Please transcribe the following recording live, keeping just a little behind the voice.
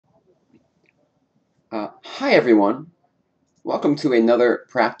Hi everyone, welcome to another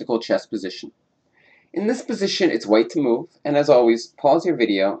practical chess position. In this position it's white to move, and as always, pause your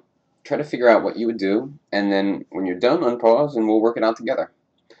video, try to figure out what you would do, and then when you're done, unpause and we'll work it out together.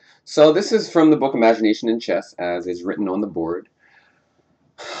 So this is from the book Imagination in Chess, as is written on the board.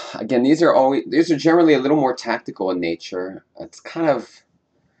 Again, these are generally a little more tactical in nature. It's kind of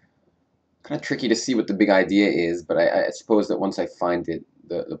tricky to see what the big idea is, but I suppose that once I find it,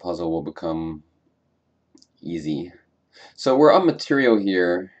 the puzzle will become easy. So we're on material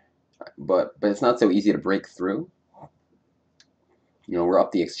here, but it's not so easy to break through. You know, we're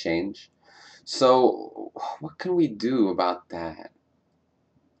up the exchange. So what can we do about that?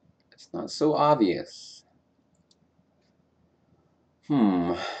 It's not so obvious.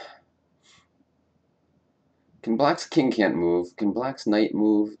 Can black's king can't move? Can black's knight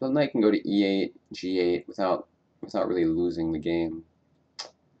move? The knight can go to e8, g8 without really losing the game.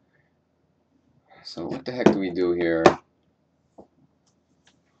 So what the heck do we do here?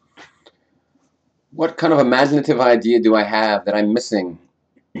 What kind of imaginative idea do I have that I'm missing?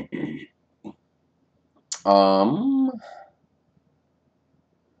 I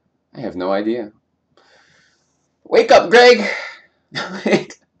have no idea. Wake up, Greg!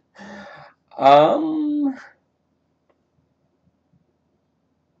 Wait. Huh.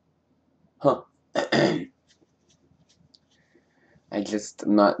 I just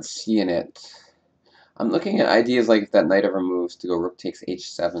am not seeing it. I'm looking at ideas like if that knight ever moves to go rook takes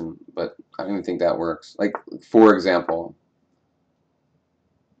h7, but I don't even think that works. Like, for example,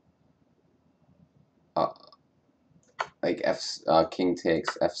 like king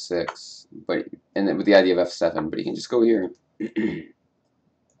takes f6, and then with the idea of f7, but he can just go here.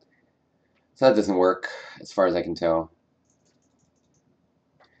 So that doesn't work, as far as I can tell.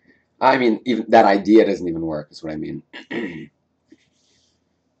 I mean, even that idea doesn't even work, is what I mean.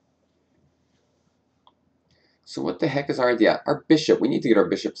 So what the heck is our idea? Our bishop. We need to get our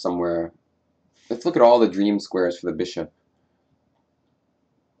bishop somewhere. Let's look at all the dream squares for the bishop.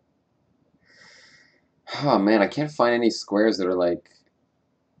 Oh man, I can't find any squares that are like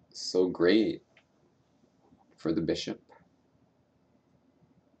so great for the bishop.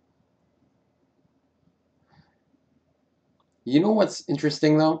 You know what's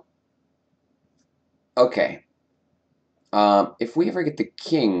interesting though? Okay. If we ever get the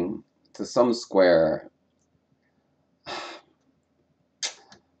king to some square,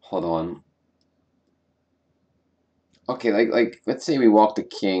 hold on. Okay, like let's say we walk the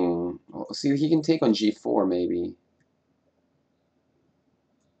king. See, he can take on g4 maybe.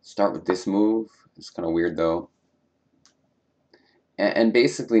 Start with this move. It's kind of weird though. And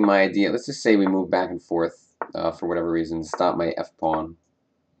basically my idea, let's just say we move back and forth for whatever reason, stop my f-pawn.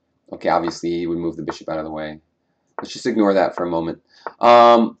 Okay, obviously he would move the bishop out of the way. Let's just ignore that for a moment.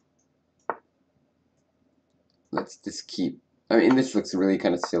 Let's just keep... I mean, this looks really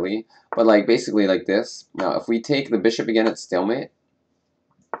kind of silly, but like basically like this. Now, if we take the bishop again at stalemate,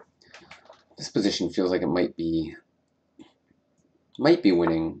 this position feels like it might be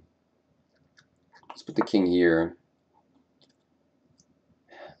winning. Let's put the king here.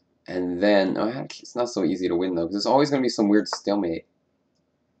 And then, oh, it's not so easy to win though, because there's always going to be some weird stalemate.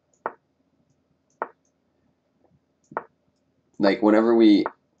 Like whenever we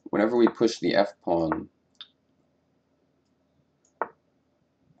push the f-pawn,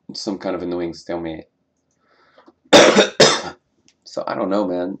 some kind of annoying stalemate. So I don't know,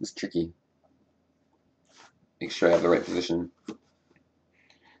 man. It's tricky. Make sure I have the right position.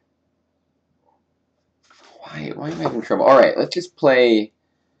 Why am I having trouble? All right, let's just play.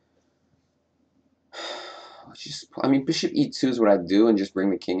 I mean, bishop e2 is what I do, and just bring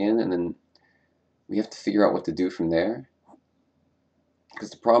the king in, and then we have to figure out what to do from there.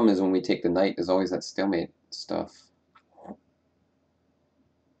 Because the problem is when we take the knight, there's always that stalemate stuff.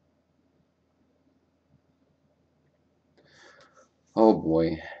 Oh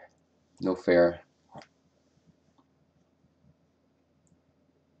boy, no fair.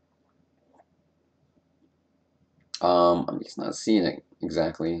 I'm just not seeing it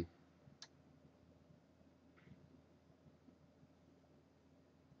exactly.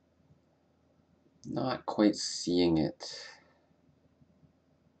 Not quite seeing it.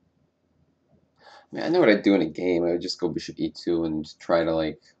 I mean, I know what I'd do in a game. I would just go bishop e2 and just try to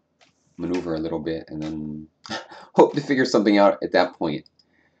like maneuver a little bit, and then hope to figure something out at that point.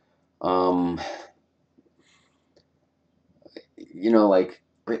 You know, like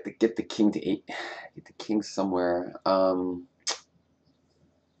get the king to 8, get the king somewhere. I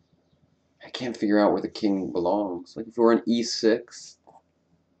can't figure out where the king belongs. Like if we're on e6,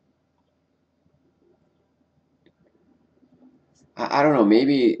 I don't know.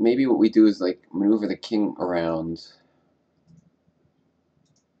 Maybe what we do is like maneuver the king around.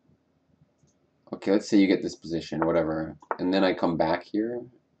 Okay, let's say you get this position, whatever, and then I come back here,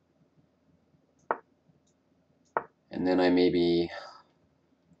 and then I maybe,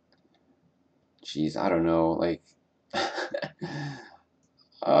 geez, I don't know, like,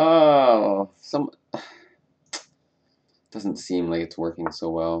 oh, doesn't seem like it's working so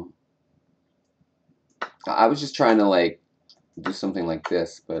well. I was just trying to like do something like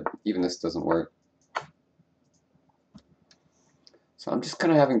this, but even this doesn't work. So I'm just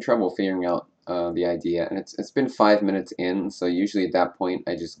kind of having trouble figuring out the idea, and it's been 5 minutes in, so usually at that point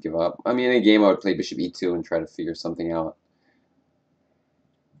I just give up. I mean, in a game I would play bishop e2 and try to figure something out,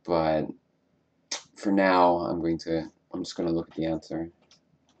 but for now I'm just gonna look at the answer.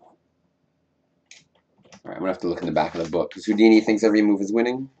 All right, I'm gonna have to look in the back of the book because Houdini thinks every move is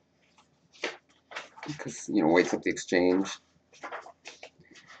winning because weights up the exchange.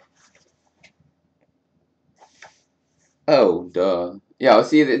 Oh, duh. Yeah, well,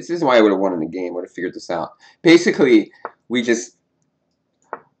 see, this is why I would have won in the game. Would have figured this out. Basically, we just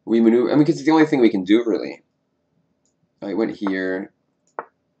we maneuver. I mean, because it's the only thing we can do really. I went here,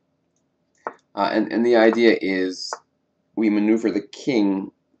 and the idea is we maneuver the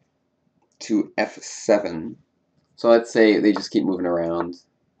king to f7. So let's say they just keep moving around.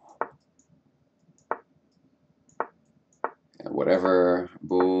 Whatever.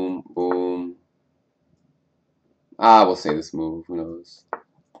 Boom, boom. We'll say this move. Who knows?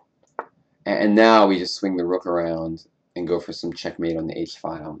 And now we just swing the rook around and go for some checkmate on the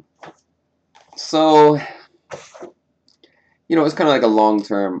h-file. So, it's kind of like a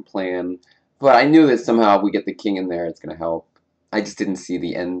long-term plan. But I knew that somehow if we get the king in there, it's going to help. I just didn't see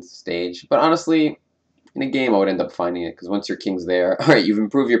the end stage. But honestly, in a game, I would end up finding it. Because once your king's there, all right, you've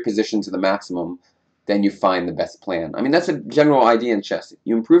improved your position to the maximum, then you find the best plan. I mean, that's a general idea in chess.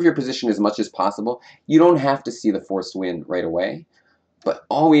 You improve your position as much as possible. You don't have to see the forced win right away. But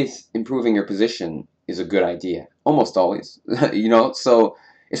always improving your position is a good idea. Almost always. So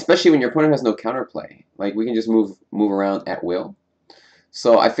especially when your opponent has no counterplay. Like, we can just move around at will.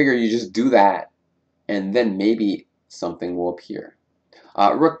 So I figure you just do that, and then maybe something will appear.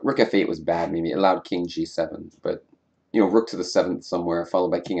 Rook f8 was bad, maybe. It allowed king g7. But, rook to the 7th somewhere,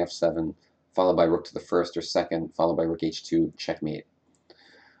 followed by king f7, followed by rook to the 1st or 2nd, followed by rook h2, checkmate.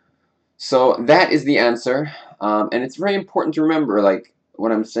 So that is the answer, and it's very important to remember, like,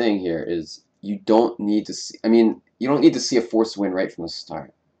 what I'm saying here is you don't need to see, you don't need to see a forced win right from the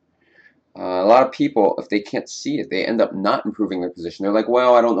start. A lot of people, if they can't see it, they end up not improving their position. They're like,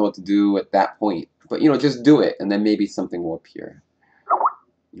 well, I don't know what to do at that point. But, just do it, and then maybe something will appear.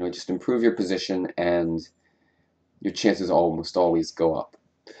 Just improve your position, and your chances almost always go up.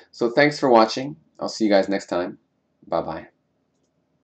 So thanks for watching. I'll see you guys next time. Bye-bye.